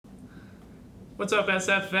What's up,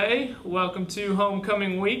 SFA? Welcome to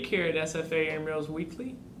homecoming week here at SFA Intramurals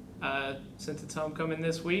Weekly. Since it's homecoming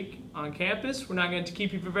this week on campus, we're not going to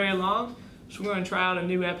keep you for very long, so we're going to try out a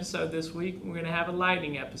new episode this week. We're going to have a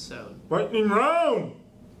lightning episode. Lightning round!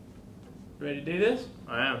 Ready to do this?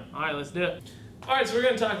 I am. All right, let's do it. All right, so we're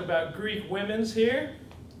going to talk about Greek women's here,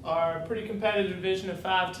 our pretty competitive division of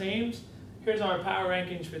 5 teams. Here's our power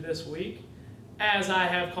rankings for this week. As I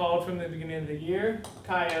have called from the beginning of the year,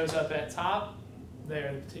 Caio's up at top.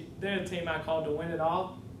 They're the team I called to win it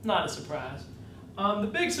all. Not a surprise. The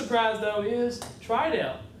big surprise, though, is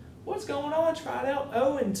Trident. What's going on, Trident?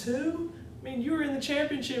 0-2? I mean, you were in the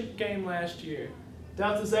championship game last year.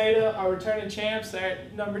 Delta Zeta are returning champs. They're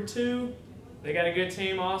at number 2. They got a good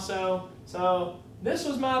team also. So this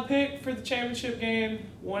was my pick for the championship game.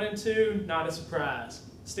 1-2, not a surprise.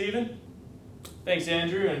 Steven? Thanks,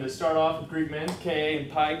 Andrew. And to start off with Greek men's, KA and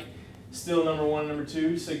Pike still number 1 and number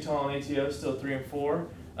 2. Sigtal and ATO still 3 and 4.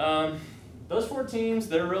 Those 4 teams,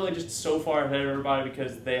 they're really just so far ahead of everybody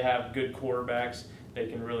because they have good quarterbacks. They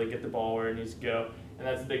can really get the ball where it needs to go, and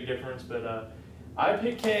that's a big difference. But I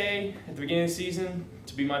picked KA at the beginning of the season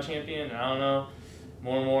to be my champion, and I don't know.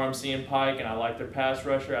 More and more I'm seeing Pike, and I like their pass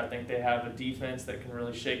rusher. I think they have a defense that can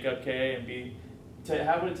really shake up KA and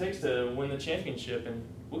have what it takes to win the championship. And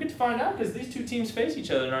we'll get to find out because these 2 teams face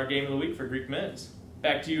each other in our game of the week for Greek men's.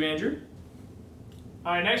 Back to you, Andrew.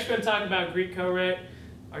 All right, next we're going to talk about Greek co-rec.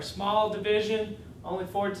 Our small division, only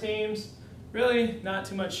 4 teams. Really not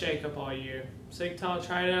too much shakeup all year. Sigtal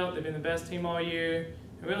tried out. They've been the best team all year.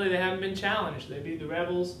 And really, they haven't been challenged. They beat the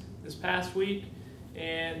Rebels this past week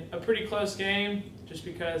in a pretty close game just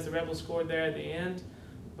because the Rebels scored there at the end.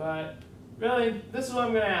 But really, this is what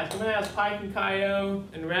I'm going to ask. I'm going to ask Pike and Caio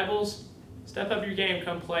and Rebels, step up your game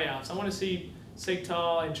come playoffs. I want to see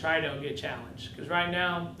Sigtal and Trido get challenged because right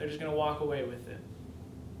now they're just going to walk away with it.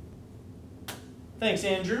 Thanks,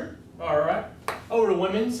 Andrew. All right. Over to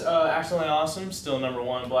women's, Accidentally Awesome, still number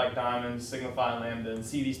 1, Black Diamonds, Sigma Phi Lambda, and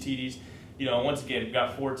see these TDs. You know, once again, we've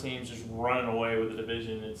got 4 teams just running away with the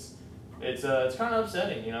division. It's kind of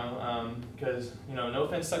upsetting, you know, because no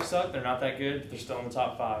offense, suck. They're not that good. But they're still in the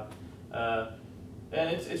top 5. And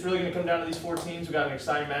it's really going to come down to these 4 teams. We got an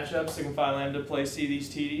exciting matchup. Sigma Phi Lambda plays see these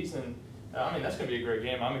TDs, and I mean that's going to be a great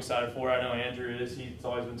game. I'm excited for it. I know Andrew is. He's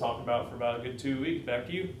always been talking about it for about a good 2 weeks. Back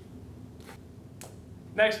to you.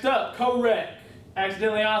 Next up, Co-Rec.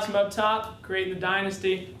 Accidentally Awesome up top, creating the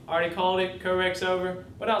dynasty. Already called it, Co-Rec's over,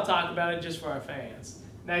 but I'll talk about it just for our fans.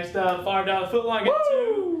 Next up, $5 Footline got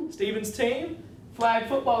 2. Steven's team. Flag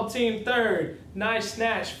football team 3rd. Nice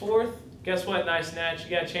Snatch 4th. Guess what, Nice Snatch? You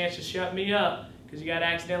got a chance to shut me up because you got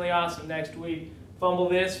Accidentally Awesome next week. Fumble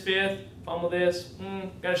this, 5th. Fumble this.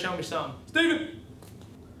 Gotta show me something. Steven!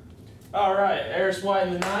 All right, Eris White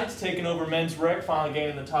and the Knights taking over men's rec, finally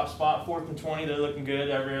gaining the top spot, 4th and 20. They're looking good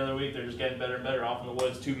every other week. They're just getting better and better off in the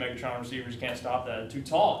woods. 2 Megatron receivers, can't stop that. Too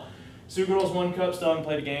tall. Sioux Girls 1 Cup still haven't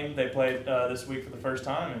played a game. They played this week for the first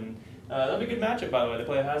time, and that'll be a good matchup, by the way. They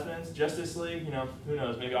play Has-Beens, Justice League. Who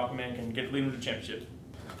knows? Maybe Aquaman can lead them to the championship.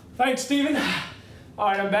 Thanks, Steven. All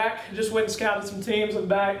right, I'm back. Just went and scouted some teams. I'm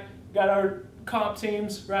back. Got our comp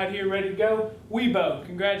teams right here ready to go. Weibo,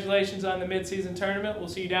 congratulations on the midseason tournament. We'll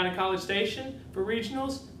see you down in College Station for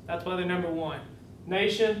regionals. That's why they're number 1.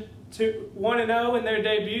 Nation, 1-0 in their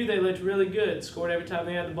debut. They looked really good. Scored every time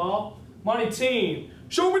they had the ball. Money Team,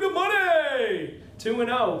 show me the money!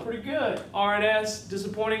 2-0, pretty good. RNS,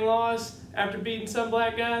 disappointing loss after beating some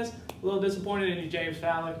black guys. A little disappointed in you, James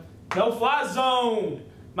Fowler. No Fly Zone.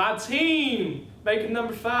 My team, making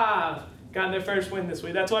number 5. Got their first win this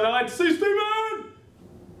week. That's what I like to see, Steven!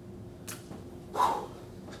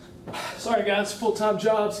 Sorry, guys. Full-time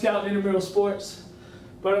job, scouting intramural sports.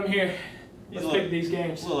 But I'm here. Let's pick these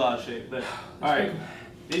games. A little out of shape, but all right.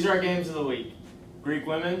 These are our games of the week. Greek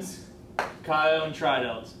women's, Caio and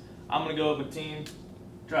Tridelts. I'm going to go with my team,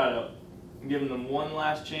 Tridelt. I'm giving them one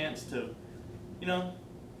last chance to,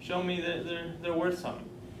 show me that they're worth something.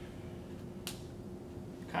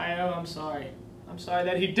 Caio, I'm sorry. I'm sorry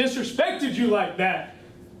that he disrespected you like that.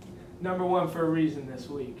 Number 1 for a reason this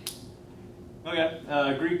week.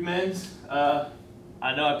 Okay, Greek men's. I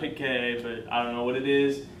know I picked KA, but I don't know what it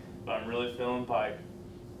is, but I'm really feeling Pike.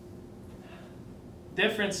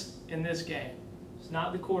 Difference in this game. It's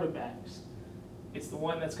not the quarterbacks. It's the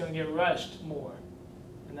one that's going to get rushed more,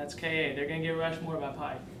 and that's KA. They're going to get rushed more by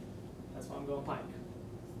Pike. That's why I'm going Pike.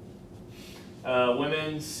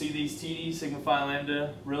 Women's, see these TDs, Sigma Phi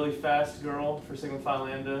Lambda, really fast girl for Sigma Phi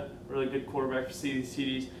Lambda, really good quarterback for see these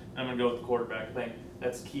TDs. I'm going to go with the quarterback. I think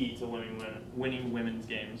that's key to winning women's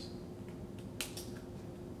games.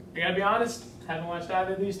 I got to be honest, haven't watched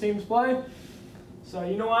either of these teams play, So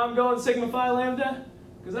you know why I'm going Sigma Phi Lambda?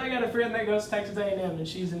 Because I got a friend that goes to Texas A&M and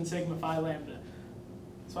she's in Sigma Phi Lambda.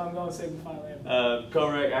 So I'm going Sigma Phi Lambda.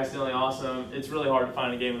 Co-rec, accidentally awesome. It's really hard to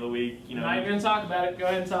find a game of the week. You know, I'm not even going to talk about it. Go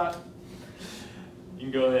ahead and talk. You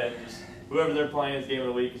can go ahead. Just, whoever they're playing is game of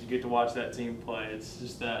the week because you get to watch that team play. It's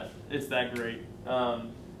just that. It's that great.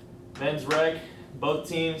 Men's rec, both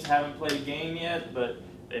teams haven't played a game yet, but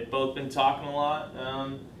they've both been talking a lot.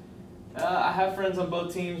 I have friends on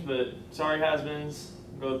both teams, but sorry has-beens.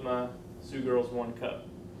 Go with my Sioux Girls 1 Cup.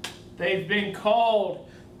 They've been called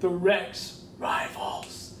the Rex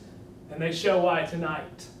Rivals, and they show why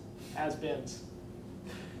tonight. Has-beens.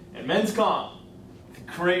 And men's comp,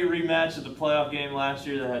 great rematch of the playoff game last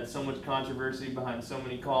year that had so much controversy behind so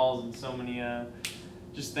many calls and so many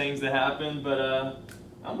just things that happened. But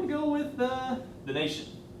I'm gonna go with the Nation.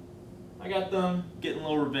 I got them getting a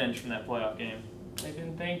little revenge from that playoff game. They've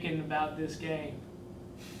been thinking about this game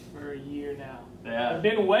for a year now. They have.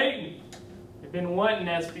 They've been waiting. They've been wanting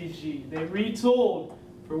SBG. They retooled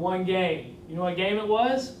for one game. You know what game it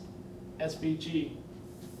was? SBG.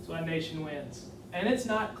 That's why Nation wins. And it's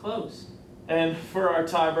not close. And for our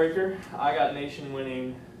tiebreaker, I got Nation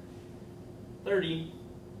winning 30-0.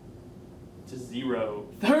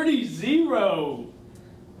 30-0.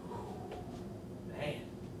 Man,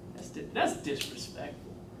 that's disrespectful.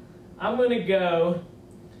 I'm going to go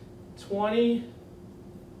 27-6.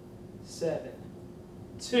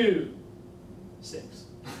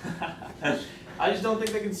 I just don't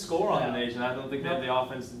think they can score on the Nation. I don't think they have the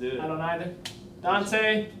offense to do it. I don't either.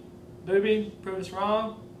 Dante, Booby, prove us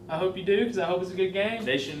wrong. I hope you do, because I hope it's a good game.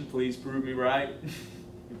 Nation, please prove me right.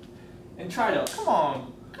 And try to,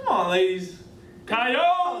 come on, ladies.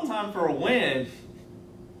 Coyote! Time for a win.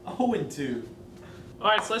 0-2. All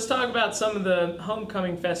right, so let's talk about some of the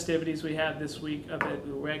homecoming festivities we have this week up at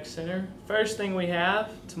the Rec Center. First thing we have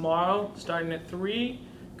tomorrow, starting at 3,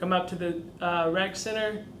 come up to the Rec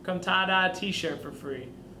Center, come tie-dye a t-shirt for free.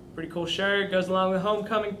 Pretty cool shirt, goes along with the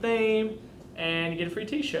homecoming theme, and you get a free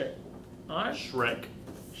t-shirt. All right? Shrek.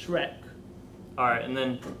 All right, and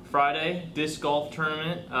then Friday, disc golf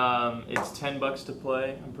tournament. It's $10 to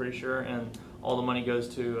play, I'm pretty sure, and all the money goes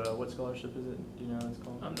to, what scholarship is it? Do you know what it's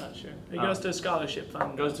called? I'm not sure. It goes to a scholarship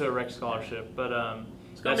fund. It goes to a rec scholarship, but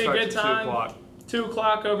it's going to be a good time. 2 o'clock. 2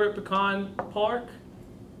 o'clock over at Pecan Park.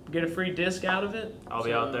 Get a free disc out of it. I'll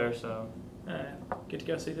be out there, so. All right, get to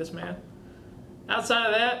go see this man. Outside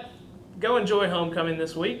of that, go enjoy homecoming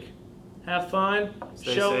this week. Have fun.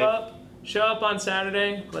 Stay Show safe. up. Show up on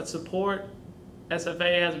Saturday. Let's support.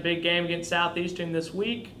 SFA has a big game against Southeastern this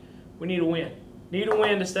week. We need a win. Need a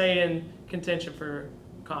win to stay in contention for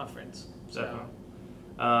conference. So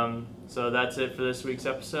that's it for this week's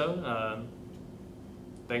episode.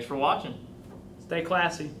 Thanks for watching. Stay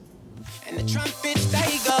classy. And the trumpets,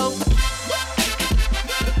 they go.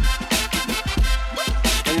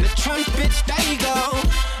 And the trumpets, they go.